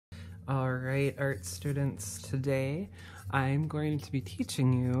All right, art students, today I'm going to be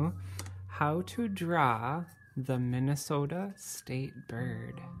teaching you how to draw the Minnesota state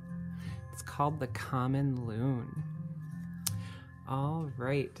bird. It's called the common loon. All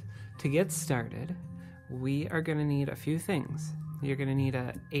right, to get started, we are going to need a few things. You're going to need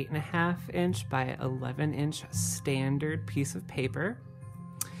a 8.5 inch by 11 inch standard piece of paper.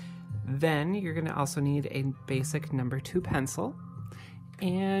 Then you're going to also need a basic number 2 pencil.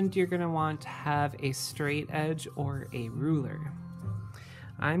 And you're going to want to have a straight edge or a ruler.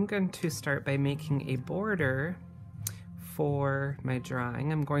 I'm going to start by making a border for my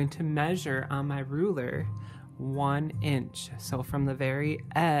drawing. I'm going to measure on my ruler 1 inch. So from the very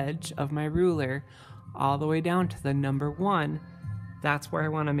edge of my ruler all the way down to the number 1, that's where I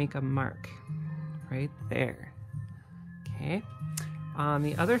want to make a mark, right there. Okay. On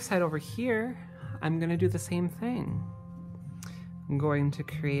the other side over here, I'm going to do the same thing. I'm going to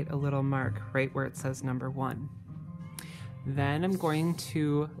create a little mark right where it says number 1. Then I'm going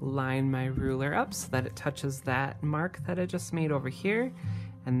to line my ruler up so that it touches that mark that I just made over here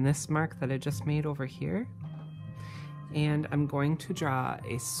and this mark that I just made over here. And I'm going to draw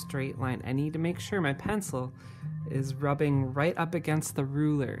a straight line. I need to make sure my pencil is rubbing right up against the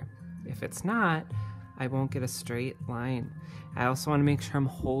ruler. If it's not, I won't get a straight line. I also want to make sure I'm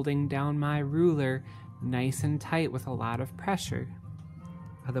holding down my ruler nice and tight with a lot of pressure.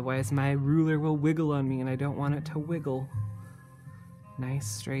 Otherwise my ruler will wiggle on me and I don't want it to wiggle. Nice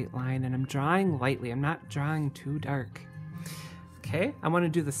straight line, and I'm drawing lightly. I'm not drawing too dark. Okay, I want to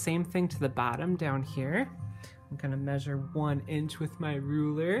do the same thing to the bottom down here. I'm going to measure 1 inch with my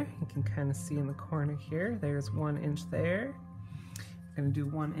ruler. You can kind of see in the corner here. There's 1 inch there. I'm going to do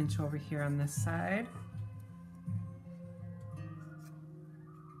 1 inch over here on this side.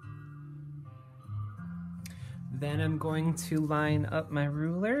 Then I'm going to line up my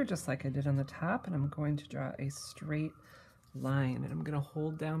ruler just like I did on the top, and I'm going to draw a straight line. And I'm going to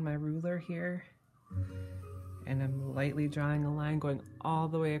hold down my ruler here, and I'm lightly drawing a line going all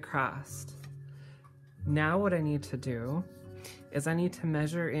the way across. Now what I need to do is I need to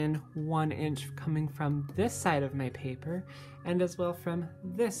measure in 1 inch coming from this side of my paper and as well from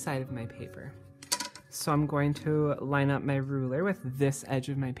this side of my paper. So I'm going to line up my ruler with this edge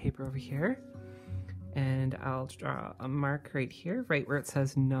of my paper over here. And I'll draw a mark right here, right where it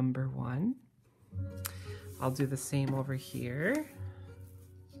says number 1. I'll do the same over here.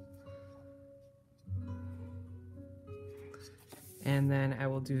 And then I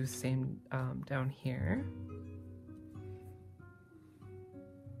will do the same down here.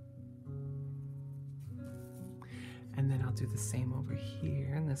 And then I'll do the same over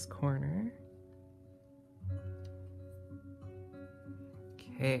here in this corner.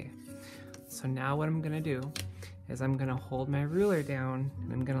 Okay. So now what I'm going to do is I'm going to hold my ruler down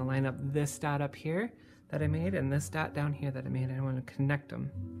and I'm going to line up this dot up here that I made and this dot down here that I made. I want to connect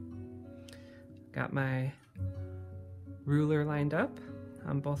them. Got my ruler lined up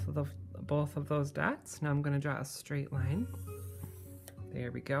on both of those dots. Now I'm going to draw a straight line.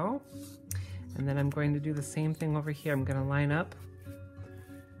 There we go. And then I'm going to do the same thing over here. I'm going to line up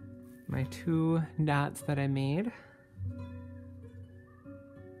my 2 dots that I made.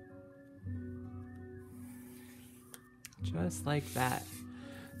 Just like that.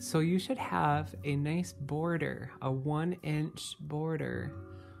 So you should have a nice border, a 1 inch border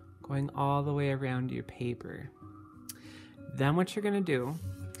going all the way around your paper. Then what you're going to do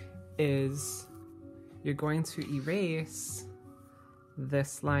is you're going to erase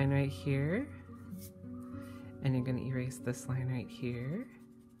this line right here, and you're going to erase this line right here.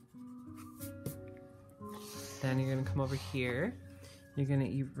 Then you're going to come over here. You're going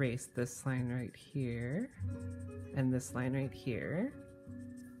to erase this line right here and this line right here.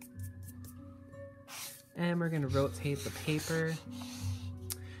 And we're going to rotate the paper.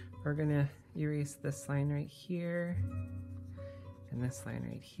 We're going to erase this line right here and this line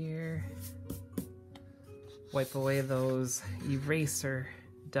right here. Wipe away those eraser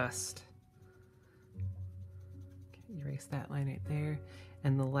dust. Okay, erase that line right there.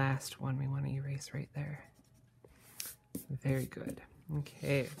 And the last one we want to erase right there. Very good.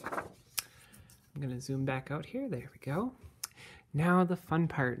 Okay. I'm going to zoom back out here. There we go. Now the fun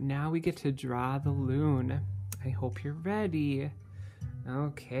part. Now we get to draw the loon. I hope you're ready.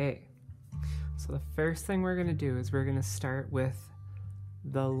 Okay. So the first thing we're going to do is we're going to start with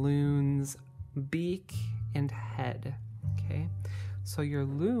the loon's beak and head. Okay. So your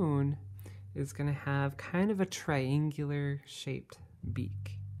loon is going to have kind of a triangular shaped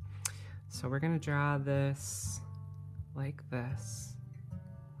beak. So we're going to draw this like this.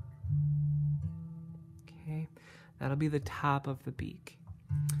 Okay, that'll be the top of the beak.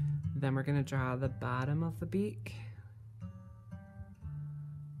 Then we're going to draw the bottom of the beak.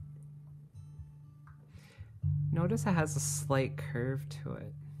 Notice it has a slight curve to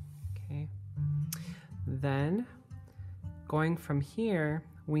it. Okay. Then going from here,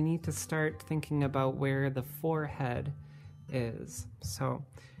 we need to start thinking about where the forehead is. So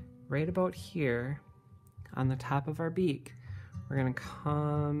right about here on the top of our beak, we're going to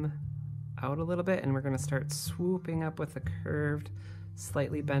come out a little bit and we're going to start swooping up with a curved,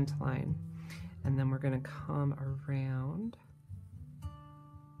 slightly bent line. And then we're going to come around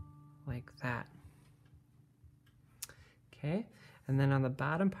like that. Okay, and then on the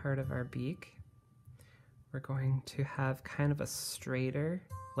bottom part of our beak, we're going to have kind of a straighter,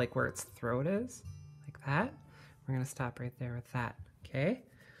 like where its throat is, like that. We're going to stop right there with that, okay?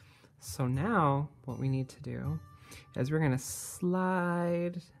 So now what we need to do is we're going to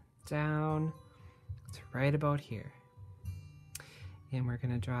slide down to right about here. And we're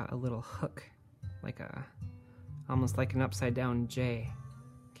going to draw a little hook, like almost like an upside down J.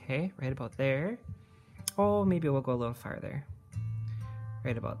 Okay, right about there. Oh, maybe we'll go a little farther.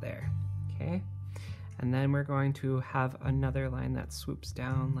 Right about there, okay? And then we're going to have another line that swoops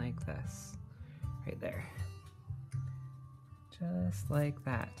down like this, right there. Just like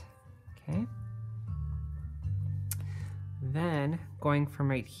that, okay? Then, going from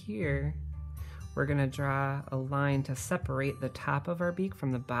right here, we're gonna draw a line to separate the top of our beak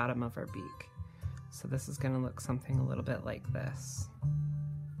from the bottom of our beak. So this is gonna look something a little bit like this.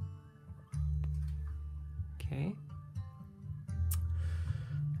 Okay.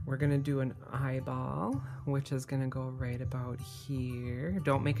 We're gonna do an eyeball, which is gonna go right about here.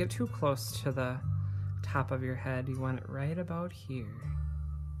 Don't make it too close to the top of your head. You want it right about here.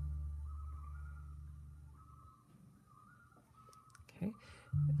 Okay,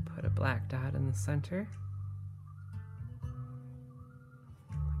 put a black dot in the center.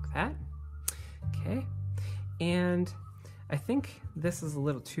 Like that. Okay, and I think this is a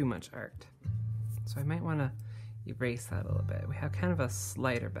little too much art. So I might want to erase that a little bit. We have kind of a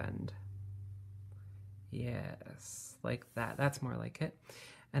slighter bend. Yes, like that. That's more like it.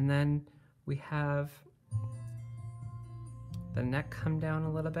 And then we have the neck come down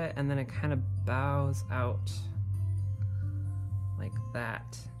a little bit, and then it kind of bows out like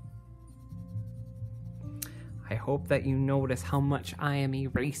that. I hope that you notice how much I am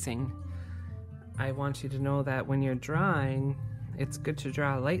erasing. I want you to know that when you're drawing, it's good to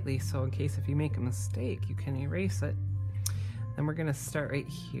draw lightly, so in case if you make a mistake, you can erase it. Then we're gonna start right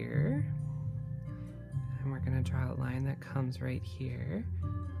here, and we're gonna draw a line that comes right here.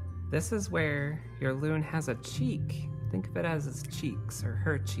 This is where your loon has a cheek. Think of it as his cheeks, or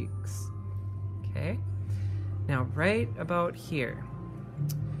her cheeks, okay? Now, right about here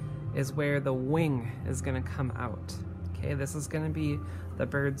is where the wing is gonna come out, okay? This is gonna be the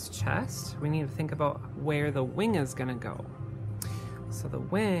bird's chest. We need to think about where the wing is gonna go. So the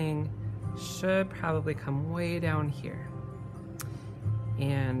wing should probably come way down here.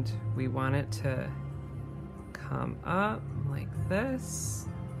 And we want it to come up like this.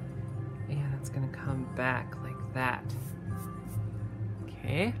 And it's gonna come back like that.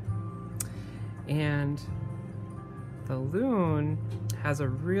 Okay? And the loon has a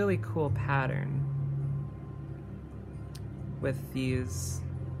really cool pattern with these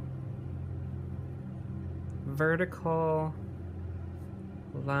vertical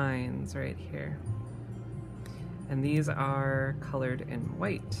lines right here, and these are colored in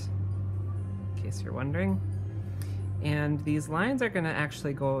white, in case you're wondering. And these lines are going to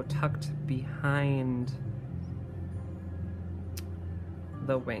actually go tucked behind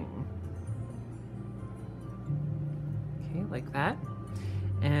the wing, okay, like that.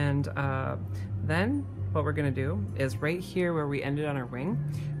 And then what we're going to do is right here where we ended on our wing,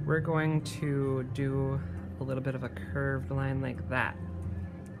 we're going to do a little bit of a curved line like that.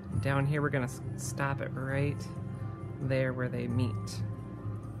 Down here, we're gonna stop it right there where they meet.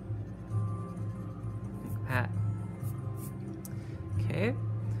 Like that. Okay,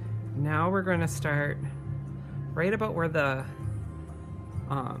 now we're gonna start right about where the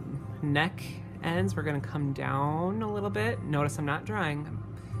neck ends. We're gonna come down a little bit. Notice I'm not drawing,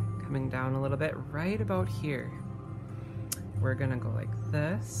 I'm coming down a little bit right about here. We're gonna go like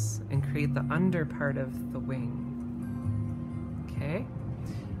this and create the under part of the wing. Okay?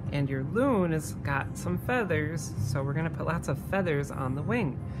 And your loon has got some feathers, so we're gonna put lots of feathers on the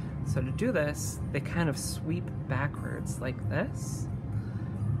wing. So to do this, they kind of sweep backwards like this.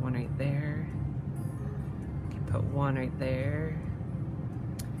 One right there. You can put one right there,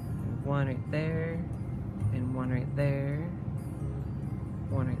 and one right there, and one right there,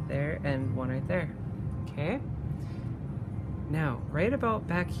 one right there, and one right there. Okay? Now, right about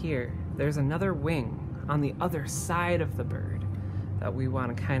back here, there's another wing on the other side of the bird that we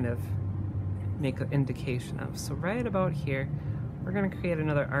want to kind of make an indication of. So right about here, we're going to create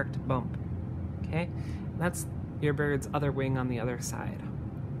another arced bump, okay? That's your bird's other wing on the other side.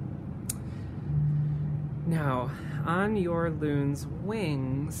 Now, on your loon's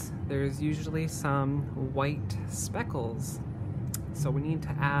wings, there's usually some white speckles. So we need to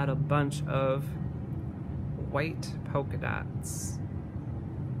add a bunch of white polka dots.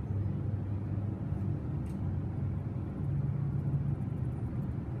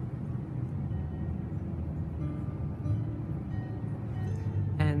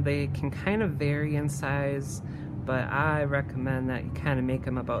 And they can kind of vary in size, but I recommend that you kind of make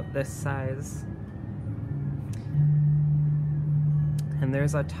them about this size. And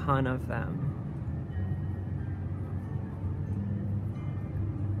there's a ton of them.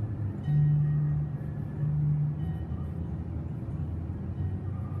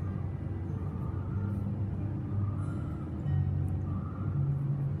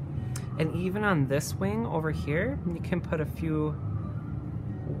 And even on this wing over here, you can put a few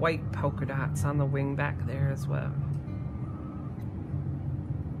white polka dots on the wing back there as well.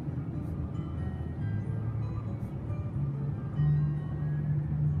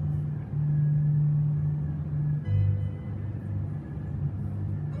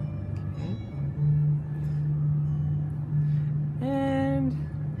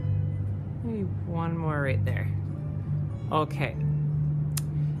 One more right there. Okay.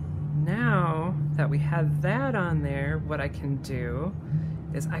 Now that we have that on there, what I can do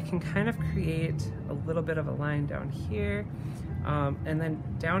is I can kind of create a little bit of a line down here. And then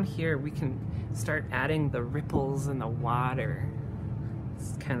down here we can start adding the ripples in the water.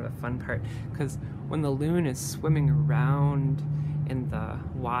 It's kind of the fun part, because when the loon is swimming around in the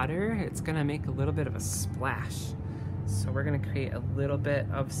water, it's gonna make a little bit of a splash. So we're gonna create a little bit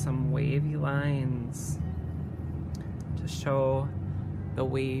of some wavy lines to show the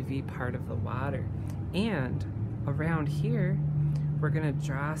wavy part of the water. And around here, we're gonna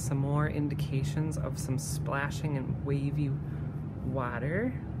draw some more indications of some splashing and wavy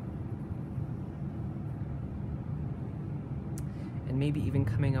water. And maybe even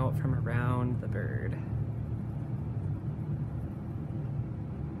coming out from around the bird.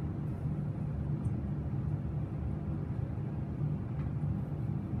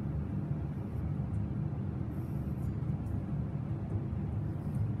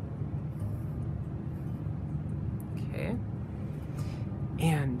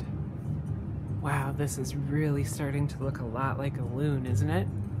 And wow, this is really starting to look a lot like a loon, isn't it?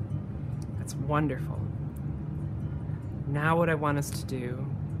 That's wonderful. Now what I want us to do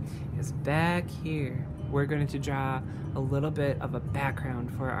is back here, we're going to draw a little bit of a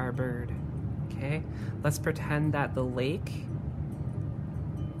background for our bird, okay? Let's pretend that the lake,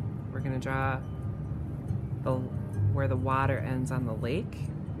 we're going to draw where the water ends on the lake,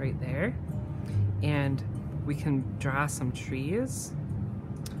 right there. And we can draw some trees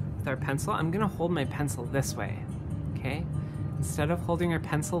with our pencil. I'm gonna hold my pencil this way, okay? Instead of holding your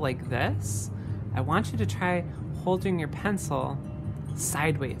pencil like this, I want you to try holding your pencil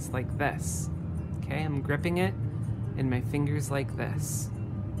sideways like this, okay? I'm gripping it in my fingers like this,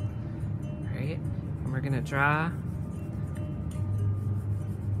 right? And we're gonna draw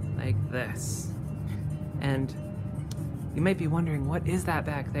like this. And you might be wondering, what is that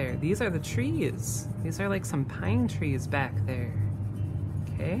back there? These are the trees. These are like some pine trees back there,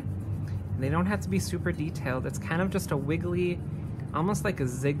 okay? And they don't have to be super detailed. It's kind of just a wiggly, almost like a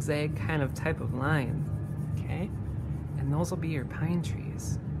zigzag kind of type of line, okay? And those will be your pine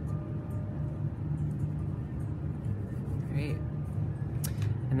trees. Great.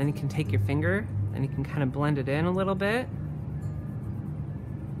 And then you can take your finger and you can kind of blend it in a little bit.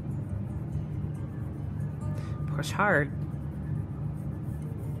 Push hard.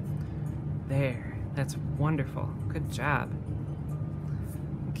 There, that's wonderful. Good job.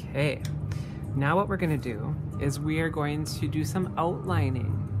 Okay, now what we're gonna do is we are going to do some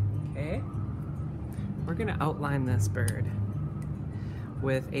outlining, okay? We're gonna outline this bird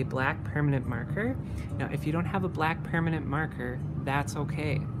with a black permanent marker. Now, if you don't have a black permanent marker, that's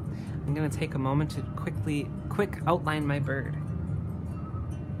okay. I'm gonna take a moment to quick outline my bird.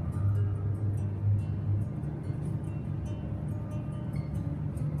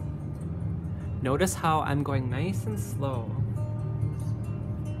 Notice how I'm going nice and slow.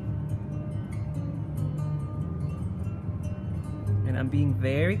 And I'm being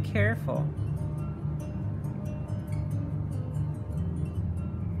very careful.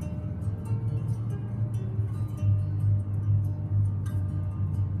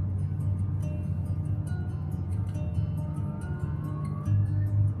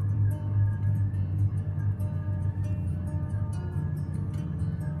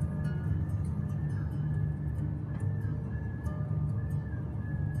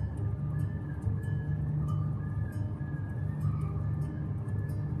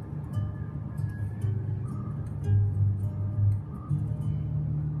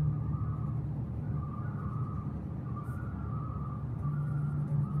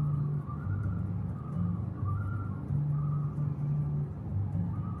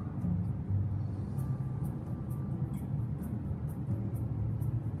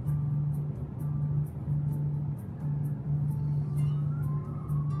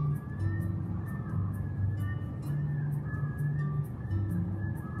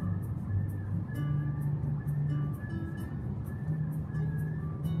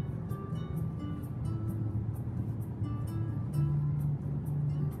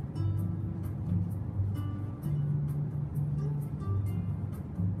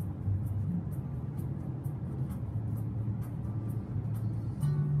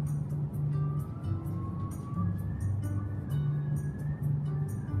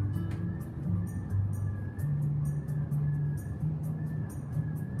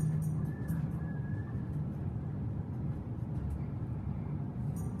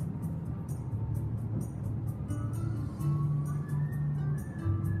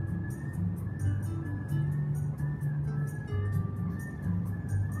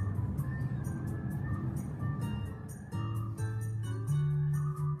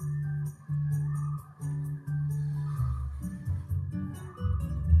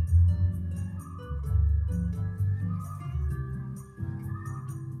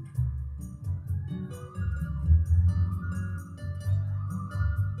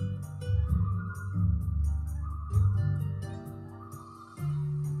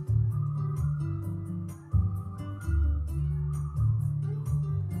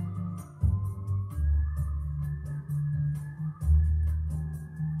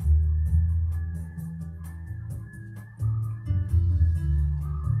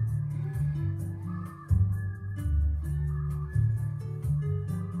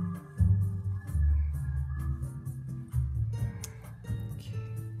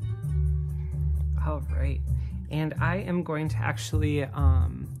 All right, and I am going to actually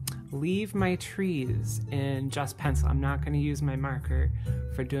leave my trees in just pencil. I'm not going to use my marker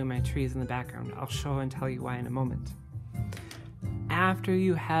for doing my trees in the background. I'll show and tell you why in a moment. After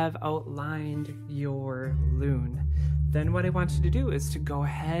you have outlined your loon, then what I want you to do is to go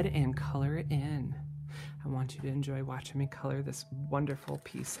ahead and color it in. I want you to enjoy watching me color this wonderful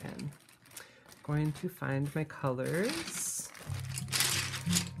piece in. I'm going to find my colors.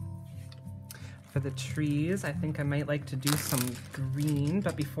 For the trees, I think I might like to do some green,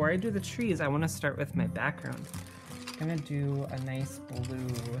 but before I do the trees, I want to start with my background. I'm going to do a nice blue.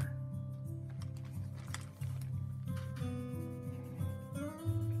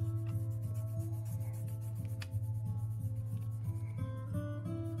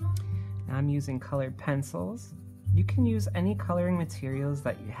 Now I'm using colored pencils. You can use any coloring materials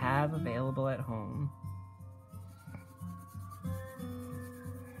that you have available at home.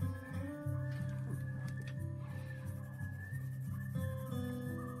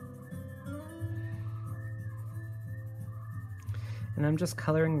 And I'm just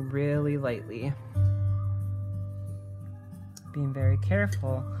coloring really lightly, being very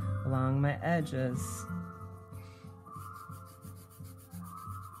careful along my edges.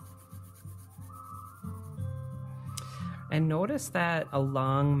 And notice that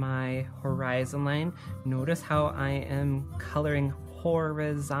along my horizon line, notice how I am coloring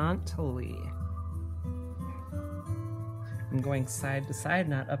horizontally. I'm going side to side,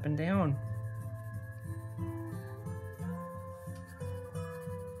 not up and down.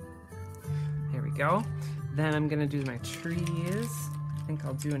 Go. Then I'm gonna do my trees. I think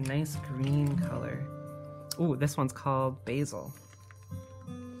I'll do a nice green color. Ooh, this one's called basil.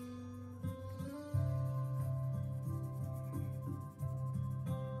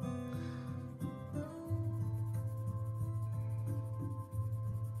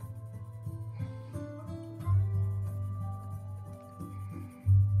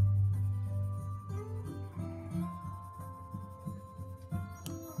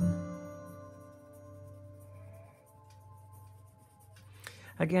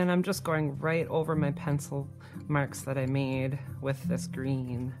 Again, I'm just going right over my pencil marks that I made with this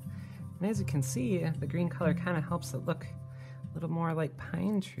green. And as you can see, the green color kind of helps it look a little more like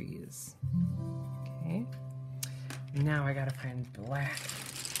pine trees. Okay, now I gotta find black.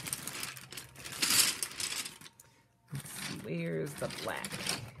 Let's see, where's the black?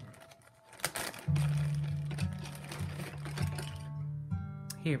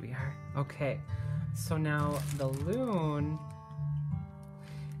 Here we are. Okay, so now the loon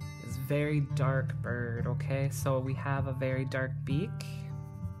is very dark bird, okay? So we have a very dark beak.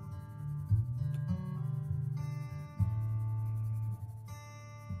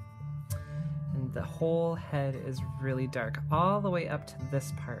 And the whole head is really dark, all the way up to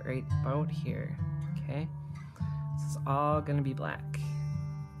this part right about here, okay? This is all gonna be black.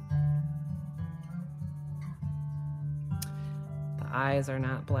 The eyes are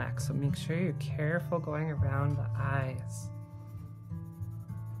not black, so make sure you're careful going around the eyes.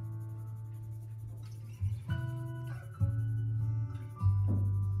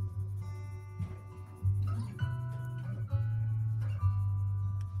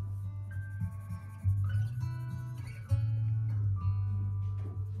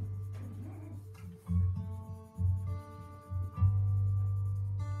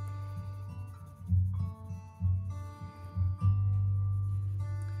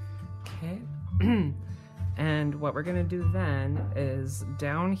 Okay, and what we're gonna do then is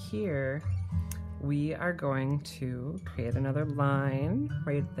down here, we are going to create another line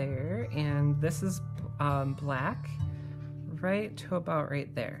right there, and this is black right to about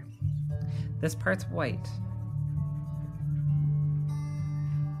right there. This part's white.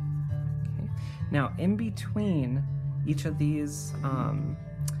 Okay, now in between each of these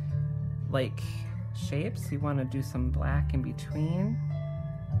like shapes, you want to do some black in between.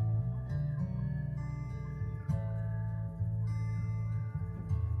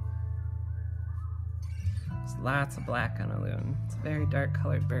 Lots of black on a loon. It's a very dark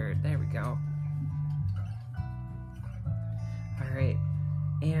colored bird. There we go. All right,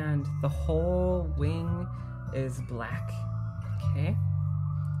 and the whole wing is black, okay?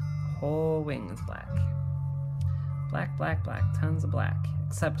 The whole wing is black. Black, black, black, tons of black.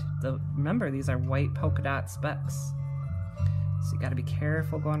 Except, remember, these are white polka dot specks. So you gotta be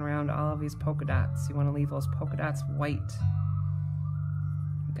careful going around all of these polka dots. You wanna leave those polka dots white.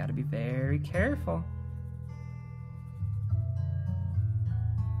 You gotta be very careful.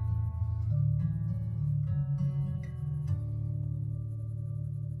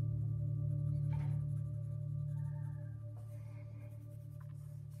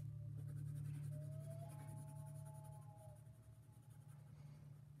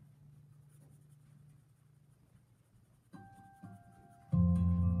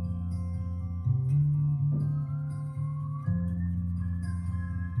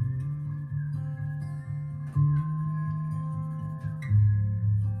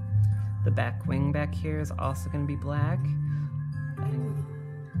 The back wing back here is also going to be black. And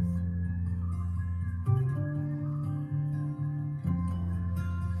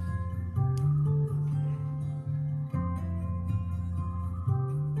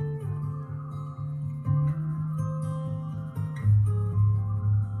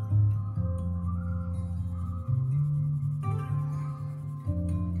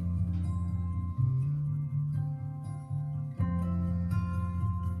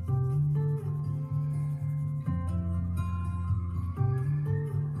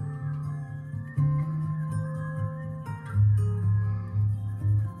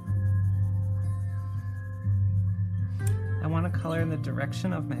I want to color in the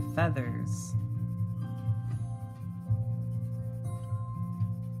direction of my feathers.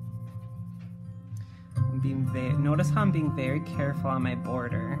 Notice how I'm being very careful on my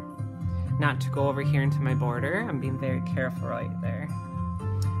border. Not to go over here into my border. I'm being very careful right there.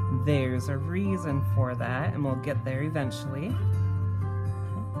 There's a reason for that, and we'll get there eventually.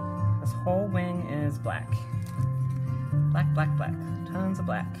 This whole wing is black. Black, black, black. Tons of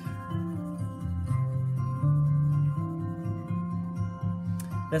black.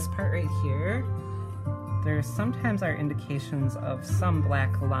 This part right here, there sometimes are indications of some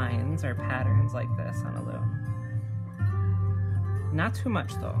black lines or patterns like this on a loon. Not too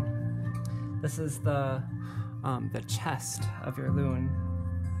much though. This is the chest of your loon.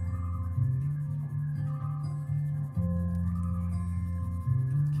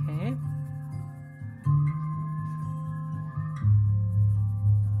 Okay.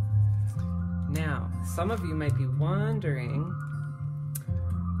 Now, some of you might be wondering,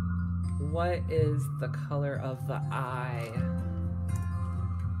 what is the color of the eye?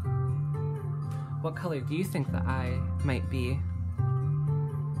 What color do you think the eye might be?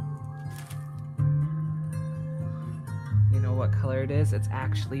 You know what color it is? It's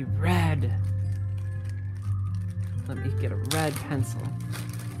actually red. Let me get a red pencil.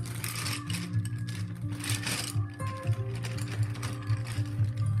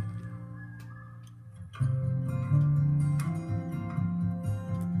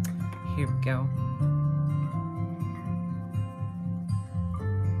 Here we go.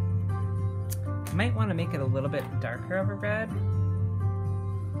 You might want to make it a little bit darker of a red.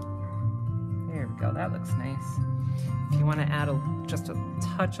 There we go, that looks nice. If you want to add just a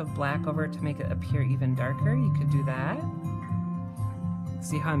touch of black over it to make it appear even darker, you could do that.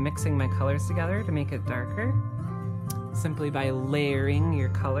 See how I'm mixing my colors together to make it darker? Simply by layering your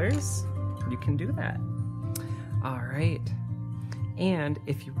colors, you can do that. All right. And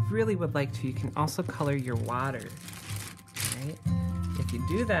if you really would like to, you can also color your water, right? If you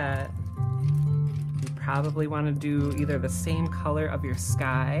do that, you probably want to do either the same color of your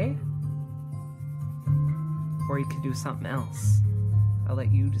sky, or you could do something else. I'll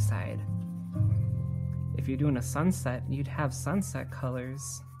let you decide. If you're doing a sunset, you'd have sunset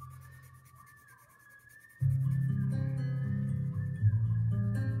colors.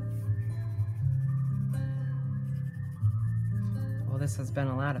 This has been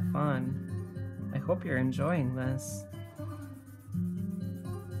a lot of fun. I hope you're enjoying this.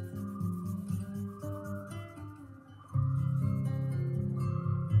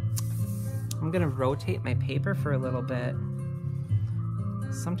 I'm gonna rotate my paper for a little bit.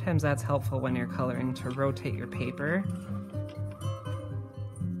 Sometimes that's helpful when you're coloring, to rotate your paper.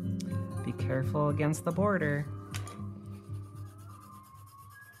 Be careful against the border.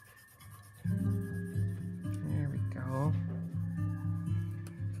 There we go.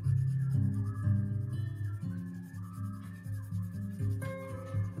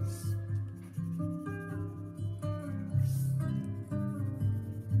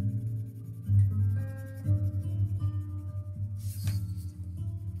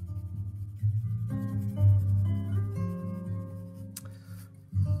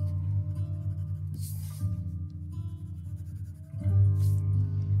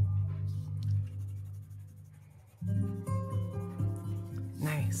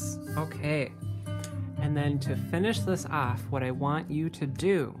 Nice. Okay. And then to finish this off, what I want you to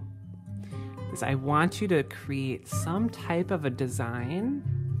do is I want you to create some type of a design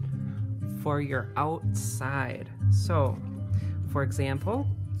for your outside. So, for example,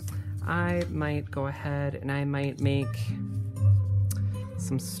 I might go ahead and I might make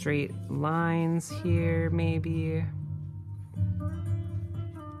some straight lines here, maybe.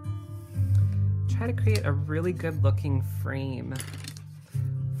 Try to create a really good looking frame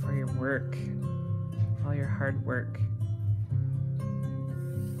for your work, all your hard work.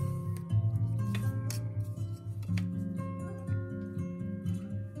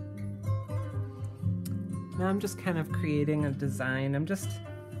 Now I'm just kind of creating a design. I'm just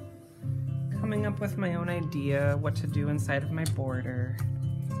coming up with my own idea what to do inside of my border.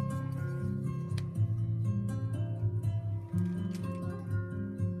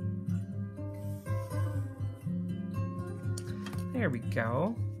 There we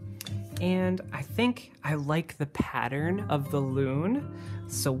go. And I think I like the pattern of the loon.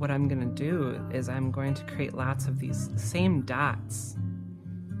 So what I'm gonna do is I'm going to create lots of these same dots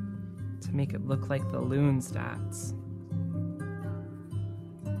to make it look like the loon's dots.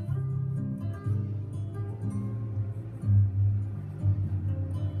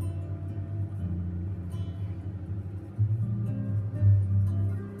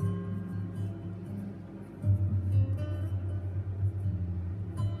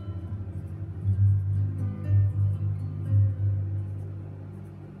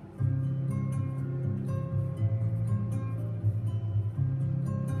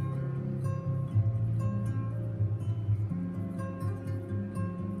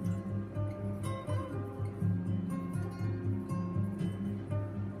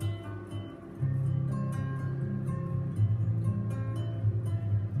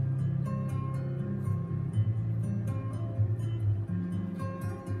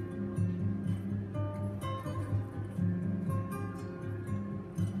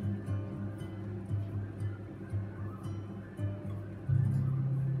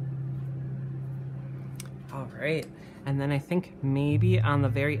 All right, and then I think maybe on the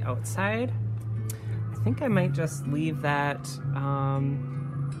very outside, I think I might just leave that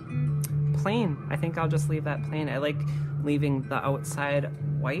plain. I think I'll just leave that plain. I like leaving the outside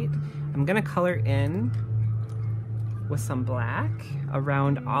white. I'm gonna color in with some black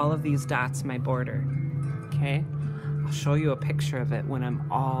around all of these dots in my border, okay? I'll show you a picture of it when I'm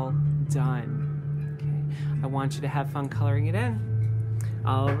all done, okay? I want you to have fun coloring it in.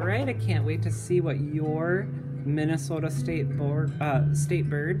 All right, I can't wait to see what your Minnesota state bird,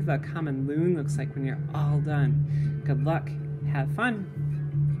 the common loon, looks like when you're all done. Good luck. Have fun.